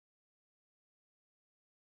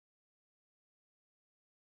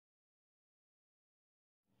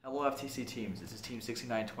Hello FTC teams, this is Team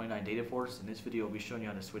 6929 Data Force. In this video we'll be showing you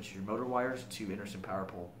how to switch your motor wires to Anderson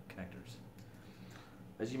PowerPole connectors.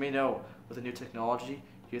 As you may know, with the new technology,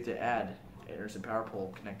 you have to add Anderson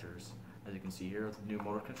PowerPole connectors. As you can see here with the new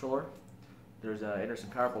motor controller, there's Anderson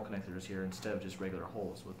PowerPole connectors here instead of just regular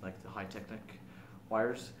holes with like the high-tech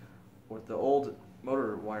wires. With the old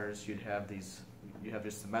motor wires, you'd have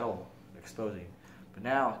just the metal exposing. But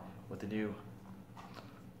now with the new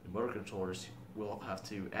motor controllers, we'll have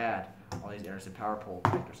to add all these Anderson PowerPole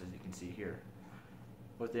connectors, as you can see here.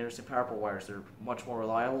 With the Anderson PowerPole wires, they're much more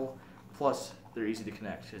reliable, plus they're easy to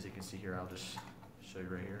connect. As you can see here, I'll just show you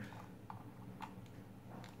right here.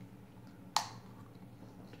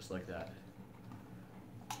 Just like that.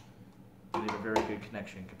 They have a very good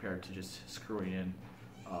connection compared to just screwing in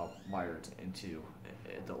wires into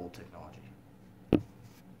the old technology.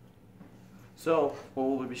 So what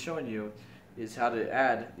we'll be showing you is how to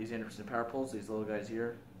add these Anderson PowerPoles, these little guys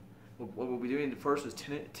here. What we'll be doing first is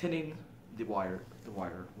tinning the wire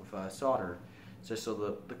with solder, just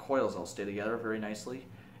so the coils all stay together very nicely.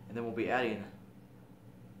 And then we'll be adding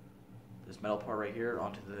this metal part right here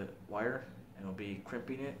onto the wire, and we'll be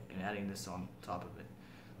crimping it and adding this on top of it.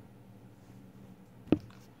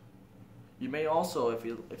 You may also, if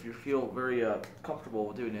you feel very comfortable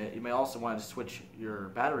with doing it, you may also want to switch your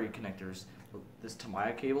battery connectors, this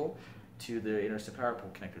Tamiya cable, to the Anderson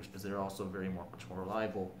PowerPole connectors, because they're also much more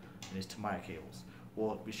reliable than these Tamiya cables.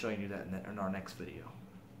 We'll be showing you that in our next video.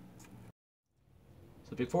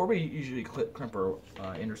 So before we usually crimp our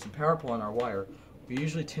Anderson PowerPole on our wire, we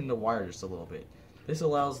usually tin the wire just a little bit. This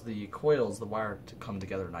allows the coils, the wire, to come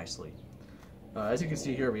together nicely. As you can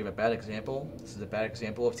see here, we have a bad example. This is a bad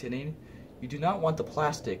example of tinning. You do not want the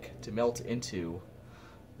plastic to melt into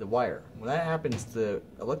the wire. When that happens, the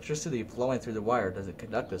electricity flowing through the wire doesn't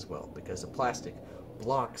conduct as well because the plastic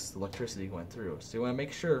blocks the electricity going through. So you want to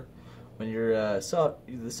make sure when you're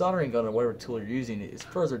the soldering gun or whatever tool you're using is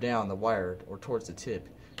further down the wire or towards the tip,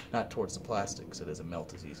 not towards the plastic, so it doesn't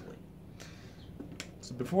melt as easily.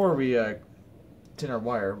 So before we tin our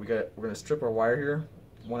wire, we're going to strip our wire here.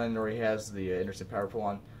 One end already has the Anderson PowerPole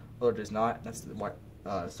on, other does not. That's the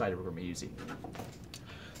side we're going to be using.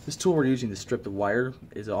 This tool we're using to strip the wire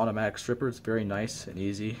is an automatic stripper. It's very nice and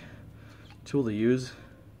easy tool to use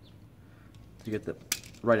to get the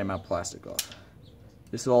right amount of plastic off.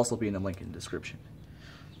 This will also be in the link in the description.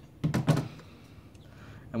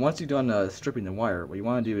 And once you're done stripping the wire, what you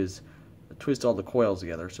want to do is twist all the coils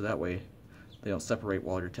together so that way they don't separate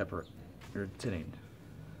while you're tinning.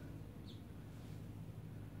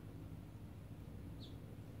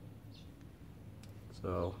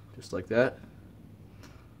 So just like that.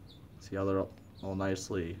 See how they're all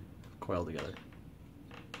nicely coiled together.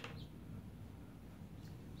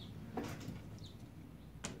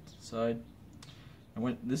 Side. And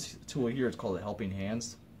when this tool here is called the helping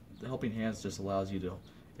hands. The helping hands just allows you to,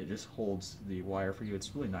 it just holds the wire for you.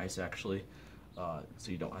 It's really nice actually, so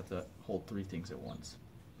you don't have to hold three things at once.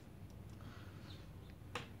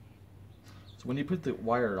 So when you put the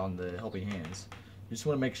wire on the helping hands, you just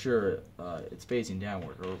want to make sure it's facing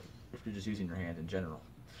downward, or if you're just using your hand in general.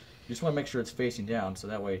 You just want to make sure it's facing down so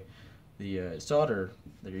that way the solder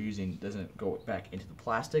that you're using doesn't go back into the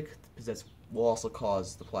plastic, because that will also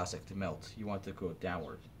cause the plastic to melt. You want it to go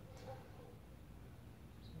downward.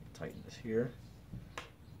 Tighten this here.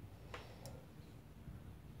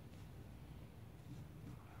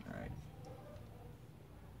 Alright,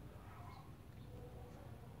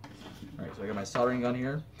 so I got my soldering gun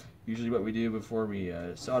here. Usually what we do before we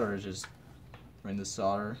solder is just run the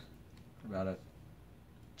solder about it,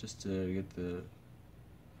 just to get a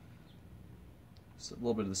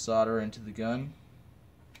little bit of the solder into the gun.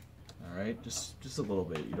 Alright, just a little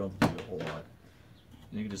bit. You don't have to do a whole lot.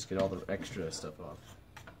 And you can just get all the extra stuff off.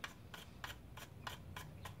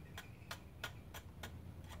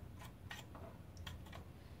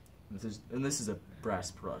 This is a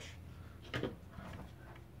brass brush.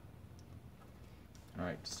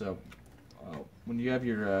 Alright, so when you have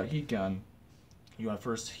your heat gun, you want to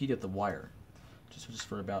first heat up the wire, just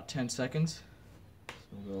for about 10 seconds.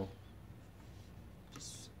 So we'll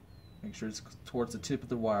just make sure it's towards the tip of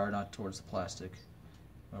the wire, not towards the plastic.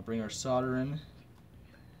 We'll bring our solder in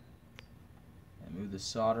and move the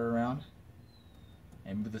solder around,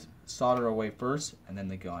 and move the solder away first and then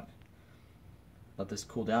the gun. Let this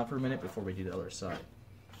cool down for a minute before we do the other side.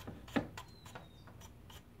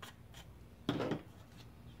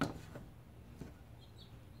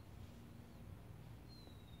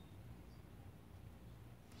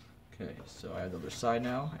 Okay, so I have the other side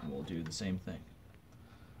now, and we'll do the same thing.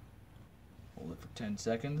 Hold it for 10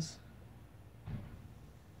 seconds.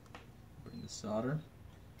 Bring the solder.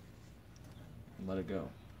 and let it go.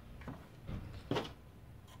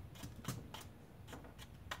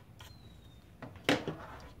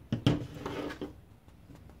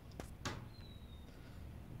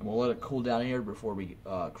 And we'll let it cool down here before we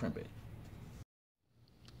crimp it.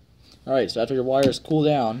 Alright, so after your wires cool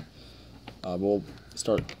down, we'll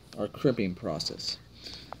start our crimping process.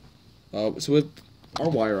 So with our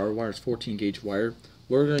wire is 14 gauge wire.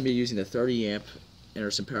 We're going to be using the 30 amp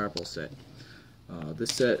Anderson PowerPole set.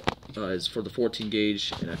 This set is for the 14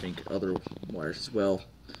 gauge and I think other wires as well.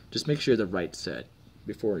 Just make sure the right set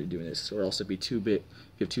before you're doing this, or else it'd be too big.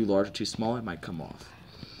 If you have too large or too small, it might come off.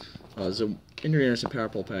 So in your Anderson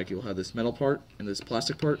PowerPole pack, you'll have this metal part and this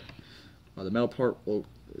plastic part. The metal part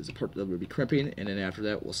is the part that we'll be crimping, and then after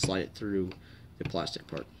that we'll slide it through the plastic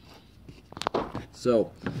part.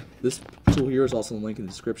 So this tool here is also in the link in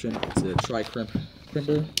the description. It's a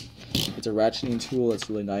tri-crimper. It's a ratcheting tool that's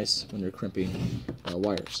really nice when you're crimping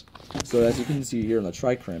wires. So as you can see here on the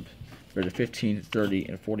tri-crimp, there's a 15, 30,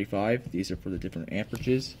 and 45. These are for the different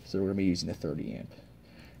amperages, so we're going to be using the 30 amp.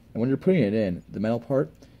 And when you're putting it in, the metal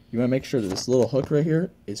part, you want to make sure that this little hook right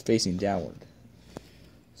here is facing downward.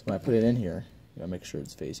 So when I put it in here, you got to make sure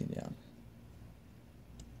it's facing down.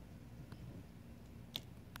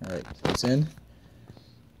 Alright, so it's in.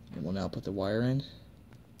 And we'll now put the wire in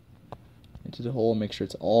into the hole and make sure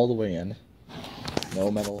it's all the way in.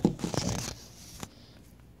 No metal.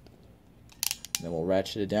 Then we'll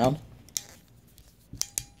ratchet it down.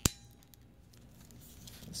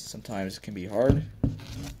 Sometimes it can be hard.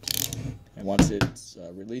 And once it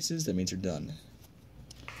releases, that means you're done.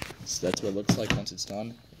 So that's what it looks like once it's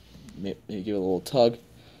done. Maybe give it a little tug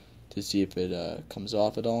to see if it comes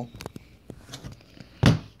off at all.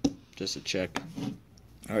 Just to check.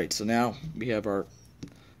 Alright, so now we have our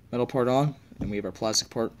metal part on, and we have our plastic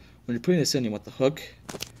part. When you're putting this in, you want the hook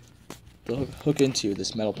into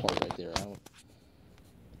this metal part right there.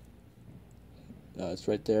 It's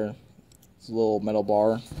right there. It's a little metal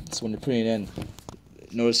bar. So when you're putting it in,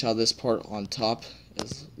 notice how this part on top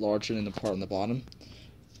is larger than the part on the bottom.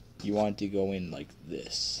 You want it to go in like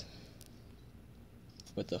this,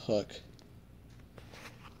 with the hook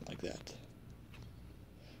like that.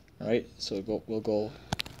 Alright, so we'll go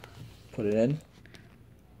put it in,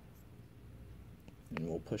 and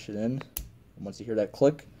we'll push it in. And once you hear that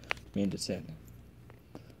click, it means it's in.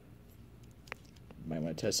 You might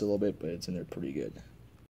want to test it a little bit, but it's in there pretty good.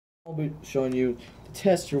 I'll be showing you to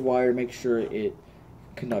test your wire, make sure it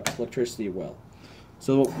conducts electricity well.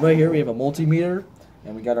 So right here we have a multimeter,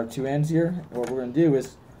 and we got our two ends here. And what we're going to do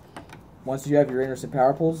is, once you have your Anderson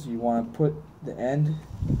PowerPoles, you want to put the end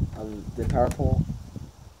of the PowerPole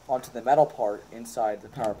onto the metal part inside the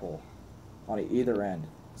PowerPole on either end.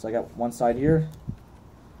 So I got one side here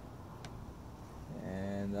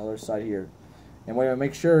and the other side here. And what I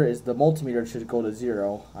make sure is the multimeter should go to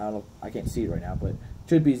 0. I don't know, I can't see it right now, but it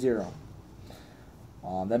should be 0.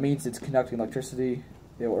 That means it's conducting electricity,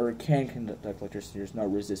 or it can conduct electricity. There's no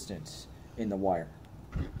resistance in the wire.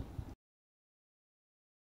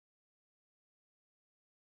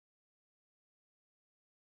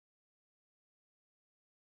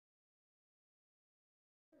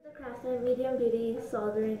 The Craftsman medium duty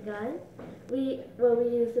soldering gun. We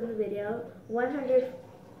used in the video, 100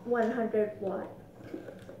 watt.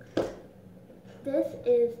 This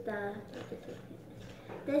is the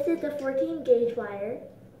 14 gauge wire.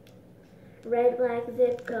 Red black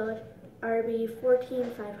zip code RB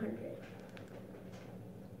 14500.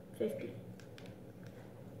 50.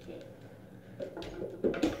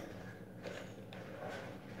 Okay.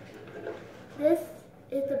 This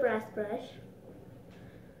is the brass brush.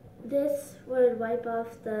 This would wipe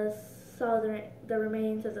off the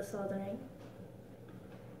remains of the soldering.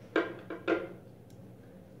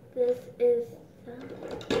 This is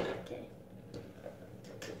okay.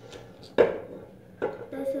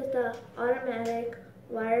 This is the automatic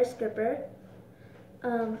wire stripper.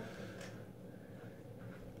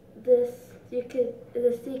 The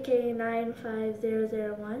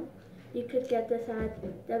CK95001. You could get this at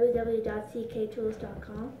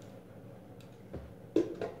www.ckTools.com.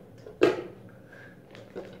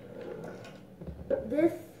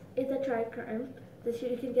 This is a tri-crimp.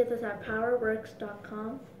 You can get this at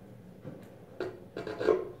powerworks.com.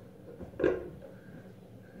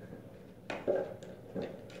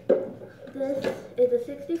 This is a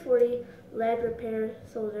 6040 lead repair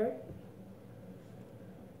solder.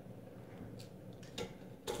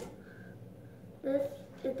 This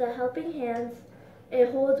is the helping hands.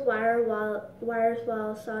 It holds wires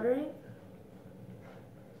while soldering.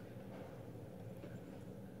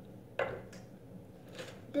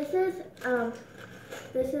 This is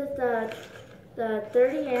the the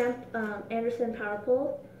 30 amp Anderson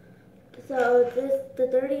PowerPole. So the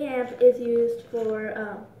 30 amp is used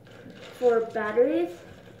for batteries,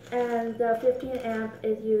 and the 15 amp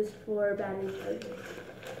is used for battery charging.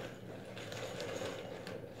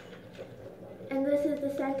 And this is the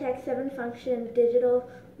Centec 7-function digital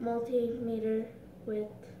multimeter with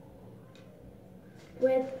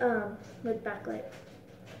backlight.